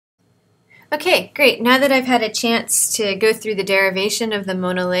Okay, great. Now that I've had a chance to go through the derivation of the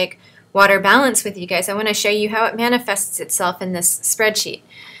Mona Lake water balance with you guys, I want to show you how it manifests itself in this spreadsheet.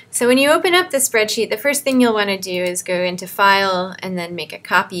 So when you open up the spreadsheet, the first thing you'll want to do is go into File and then make a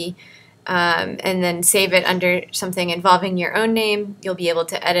copy and then save it under something involving your own name. You'll be able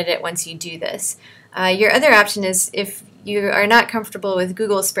to edit it once you do this. Your other option is if you are not comfortable with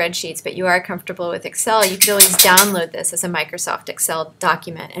Google Spreadsheets, but you are comfortable with Excel, you could always download this as a Microsoft Excel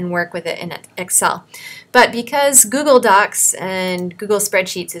document and work with it in Excel. But because Google Docs and Google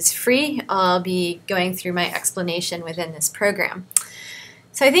Spreadsheets is free, I'll be going through my explanation within this program.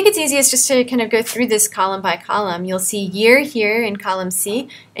 So I think it's easiest just to kind of go through this column by column. You'll see year here in column C,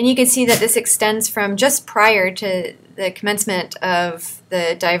 and you can see that this extends from just prior to the commencement of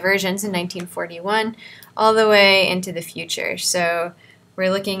the diversions in 1941 all the way into the future. So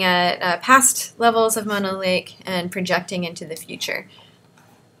we're looking at past levels of Mona Lake and projecting into the future.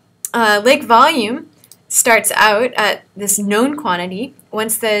 Lake volume starts out at this known quantity.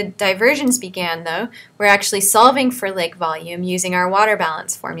 Once the diversions began, though, we're actually solving for lake volume using our water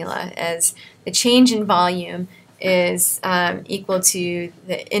balance formula, as the change in volume is equal to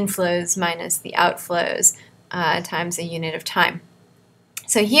the inflows minus the outflows times a unit of time.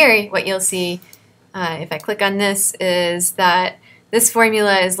 So here, what you'll see, if I click on this, is that this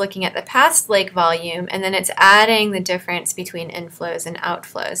formula is looking at the past lake volume, and then it's adding the difference between inflows and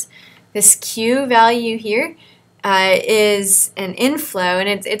outflows. This Q value here is an inflow,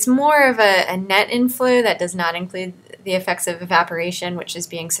 and it's more of a net inflow that does not include the effects of evaporation, which is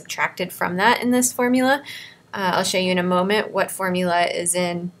being subtracted from that in this formula. I'll show you in a moment what formula is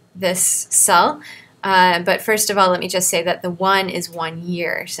in this cell. But first of all, let me just say that the 1 is 1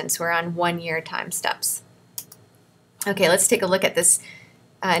 year, since we're on 1 year time steps. Okay, let's take a look at this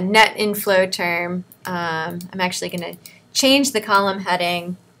net inflow term. I'm actually going to change the column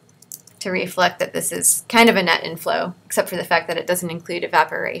heading to reflect that this is kind of a net inflow, except for the fact that it doesn't include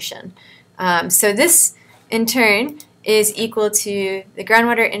evaporation. So this, in turn, is equal to the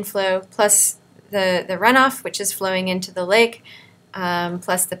groundwater inflow plus the runoff, which is flowing into the lake,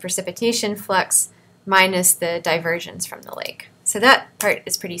 plus the precipitation flux, minus the diversions from the lake. So that part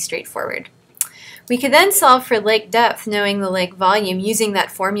is pretty straightforward. We could then solve for lake depth, knowing the lake volume, using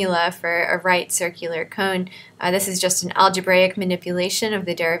that formula for a right circular cone. This is just an algebraic manipulation of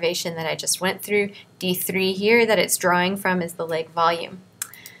the derivation that I just went through. D3 here that it's drawing from is the lake volume.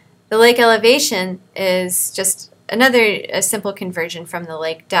 The lake elevation is just a simple conversion from the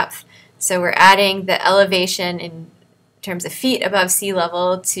lake depth. So we're adding the elevation in terms of feet above sea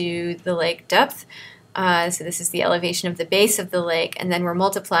level to the lake depth. So this is the elevation of the base of the lake, and then we're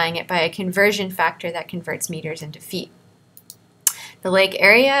multiplying it by a conversion factor that converts meters into feet. The lake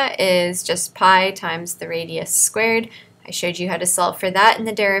area is just pi times the radius squared. I showed you how to solve for that in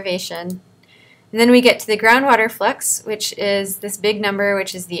the derivation. And then we get to the groundwater flux, which is this big number,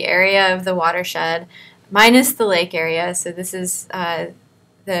 which is the area of the watershed, minus the lake area. So this is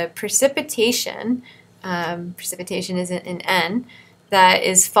the precipitation. Precipitation is in N. That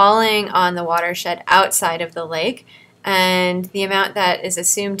is falling on the watershed outside of the lake, and the amount that is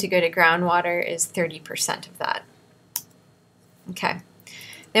assumed to go to groundwater is 30% of that. Okay.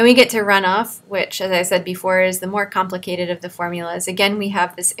 Then we get to runoff, which, as I said before, is the more complicated of the formulas. Again, we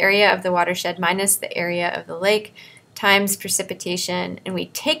have this area of the watershed minus the area of the lake times precipitation, and we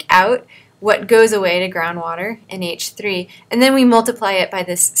take out what goes away to groundwater, NH3, and then we multiply it by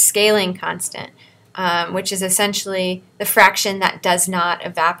this scaling constant, which is essentially the fraction that does not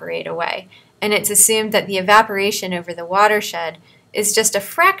evaporate away. And it's assumed that the evaporation over the watershed is just a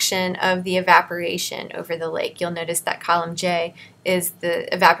fraction of the evaporation over the lake. You'll notice that column J is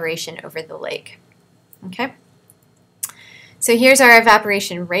the evaporation over the lake. Okay? So here's our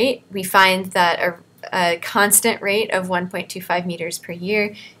evaporation rate. We find that a constant rate of 1.25 meters per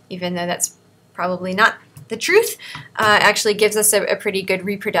year, even though that's probably not the truth, actually gives us a pretty good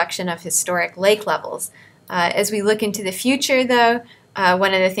reproduction of historic lake levels. As we look into the future, though,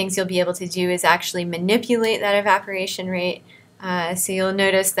 one of the things you'll be able to do is actually manipulate that evaporation rate. So you'll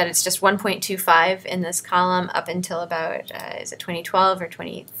notice that it's just 1.25 in this column up until about, is it 2012 or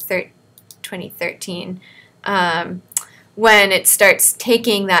 2013, when it starts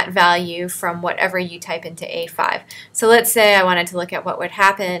taking that value from whatever you type into A5. So let's say I wanted to look at what would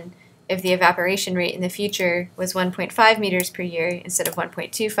happen if the evaporation rate in the future was 1.5 meters per year instead of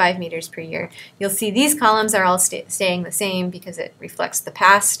 1.25 meters per year. You'll see these columns are all staying the same because it reflects the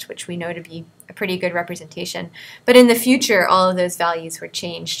past, which we know to be a pretty good representation. But in the future, all of those values were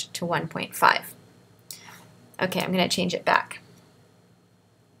changed to 1.5. Okay, I'm going to change it back.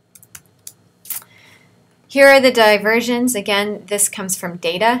 Here are the diversions. Again, this comes from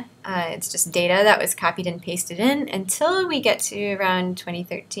data. It's just data that was copied and pasted in until we get to around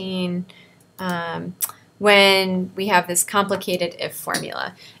 2013 when we have this complicated if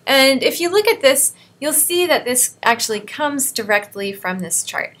formula. And if you look at this, you'll see that this actually comes directly from this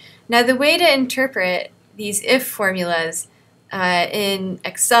chart. Now, the way to interpret these if formulas in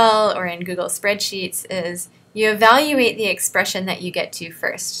Excel or in Google Spreadsheets is you evaluate the expression that you get to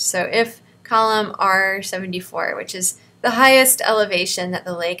first. So if column R74, which is the highest elevation that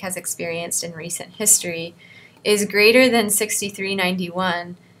the lake has experienced in recent history, is greater than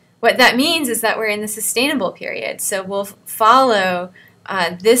 6391, what that means is that we're in the sustainable period. So we'll follow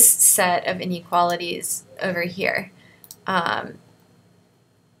this set of inequalities over here. And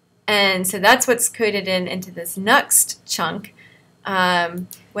so that's what's coded into this next chunk.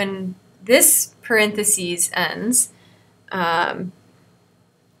 When this parentheses ends,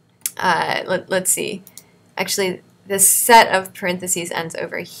 let's see. Actually, this set of parentheses ends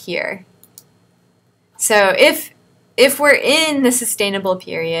over here. So if we're in the sustainable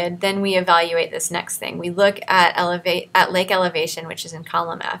period, then we evaluate this next thing. We look at lake elevation, which is in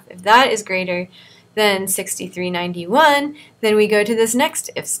column F. If that is greater than 6391, then we go to this next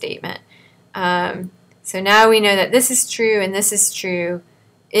if statement. So now we know that this is true and this is true.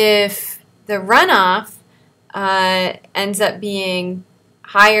 If the runoff ends up being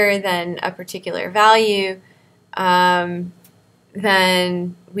higher than a particular value, then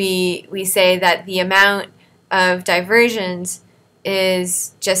we say that the amount of diversions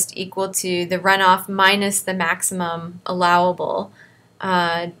is just equal to the runoff minus the maximum allowable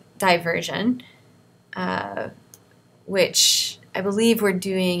diversion, which I believe we're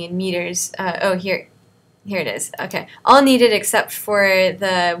doing in meters. Oh, here it is. Okay, all needed except for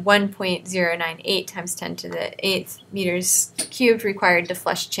the 1.098 times 10 to the 8th meters cubed required to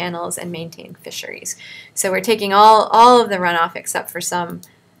flush channels and maintain fisheries. So we're taking all of the runoff except for some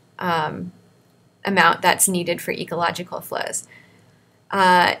amount that's needed for ecological flows.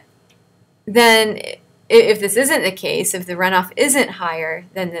 Then if this isn't the case, if the runoff isn't higher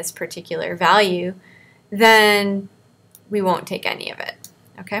than this particular value, then we won't take any of it,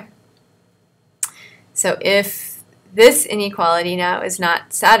 okay? So if this inequality now is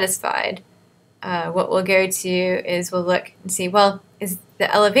not satisfied, what we'll go to is we'll look and see, well, is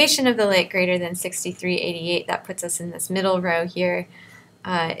the elevation of the lake greater than 6388? That puts us in this middle row here.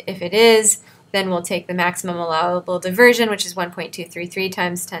 If it is, then we'll take the maximum allowable diversion, which is 1.233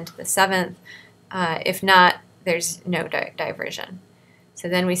 times 10 to the 7th. If not, there's no diversion. So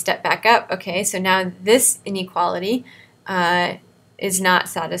then we step back up. Okay, so now this inequality is not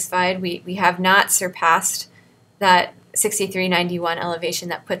satisfied. We have not surpassed that 6391 elevation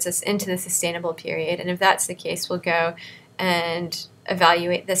that puts us into the sustainable period. And if that's the case, we'll go and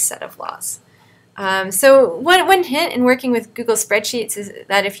evaluate this set of laws. So one hint in working with Google Spreadsheets is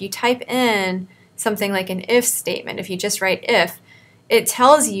that if you type in something like an if statement, if you just write if, it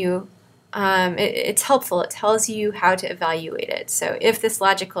tells you, it's helpful, it tells you how to evaluate it. So if this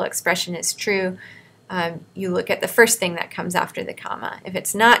logical expression is true, you look at the first thing that comes after the comma. If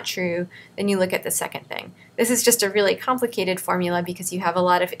it's not true, then you look at the second thing. This is just a really complicated formula because you have a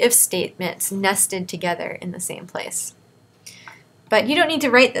lot of if statements nested together in the same place. But you don't need to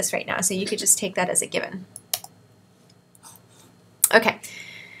write this right now, so you could just take that as a given. Okay,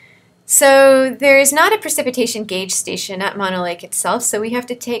 so there is not a precipitation gauge station at Mono Lake itself, so we have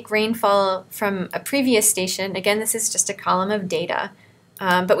to take rainfall from a previous station. Again, this is just a column of data,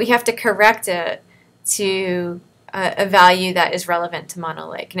 but we have to correct it to a value that is relevant to Mono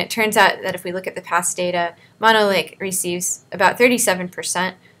Lake. And it turns out that if we look at the past data, Mono Lake receives about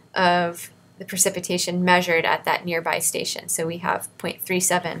 37% of the precipitation measured at that nearby station. So we have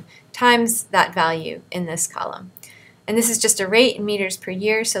 0.37 times that value in this column. And this is just a rate in meters per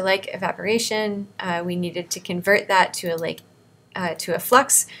year, so like evaporation, we needed to convert that to a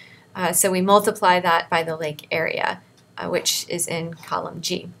flux. So we multiply that by the lake area, which is in column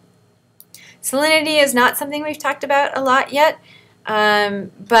G. Salinity is not something we've talked about a lot yet,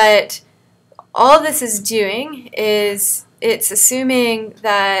 but all this is doing is it's assuming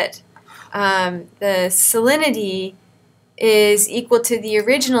that the salinity is equal to the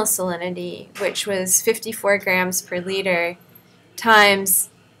original salinity, which was 54 grams per liter,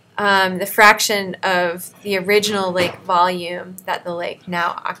 times the fraction of the original lake volume that the lake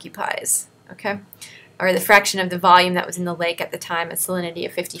now occupies, okay? Or the fraction of the volume that was in the lake at the time a salinity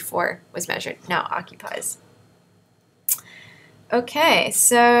of 54 was measured, now occupies. Okay,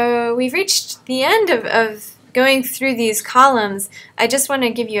 so we've reached the end of going through these columns. I just want to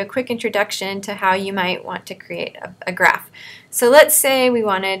give you a quick introduction to how you might want to create a graph. So let's say we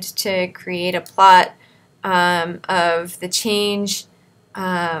wanted to create a plot of the change,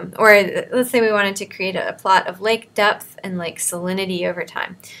 or let's say we wanted to create a plot of lake depth and lake salinity over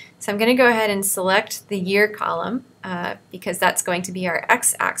time. So I'm going to go ahead and select the year column because that's going to be our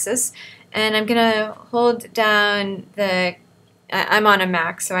x-axis, and I'm going to hold down the, I'm on a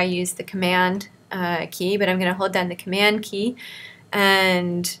Mac so I use the command key, but I'm going to hold down the command key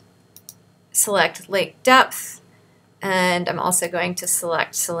and select lake depth, and I'm also going to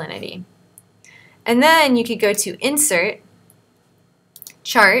select salinity. And then you could go to Insert,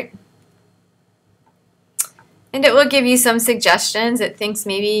 Chart, and it will give you some suggestions. It thinks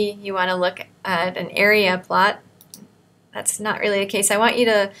maybe you want to look at an area plot. That's not really the case. I want you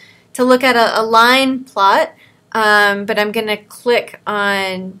to look at a line plot, but I'm going to click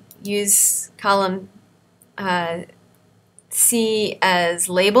on Use Column C as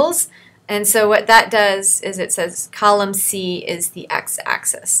labels. And so what that does is it says column C is the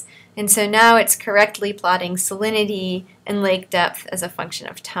x-axis. And so now it's correctly plotting salinity and lake depth as a function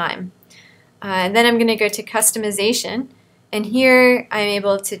of time. And then I'm going to go to customization, and here I'm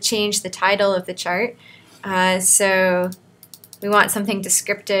able to change the title of the chart. So we want something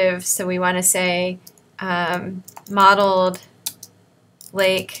descriptive, so we want to say modeled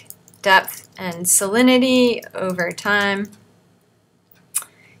lake depth and salinity over time.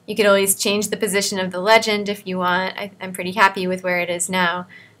 You could always change the position of the legend if you want. I'm pretty happy with where it is now.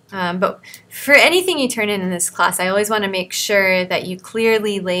 But for anything you turn in this class, I always want to make sure that you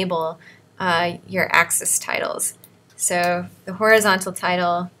clearly label your axis titles. So the horizontal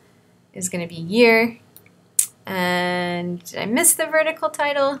title is going to be year. And did I miss the vertical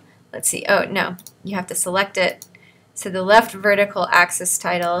title? Let's see. Oh, no. You have to select it. So the left vertical axis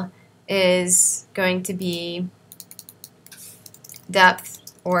title is going to be depth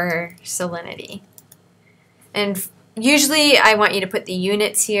or salinity. And usually I want you to put the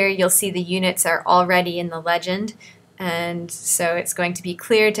units here. You'll see the units are already in the legend, and so it's going to be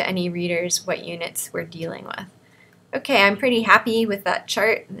clear to any readers what units we're dealing with. Okay, I'm pretty happy with that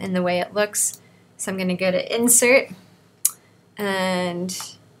chart and the way it looks, so I'm going to go to Insert,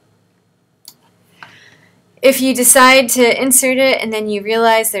 and if you decide to insert it and then you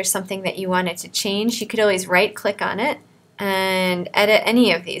realize there's something that you wanted to change, you could always right-click on it and edit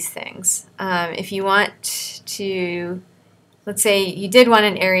any of these things. If you want to, let's say you did want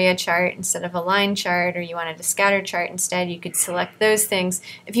an area chart instead of a line chart, or you wanted a scatter chart instead, you could select those things.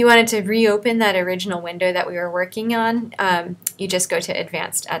 If you wanted to reopen that original window that we were working on, you just go to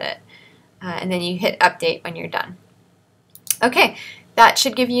Advanced Edit, and then you hit Update when you're done. Okay, that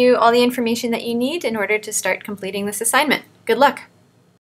should give you all the information that you need in order to start completing this assignment. Good luck!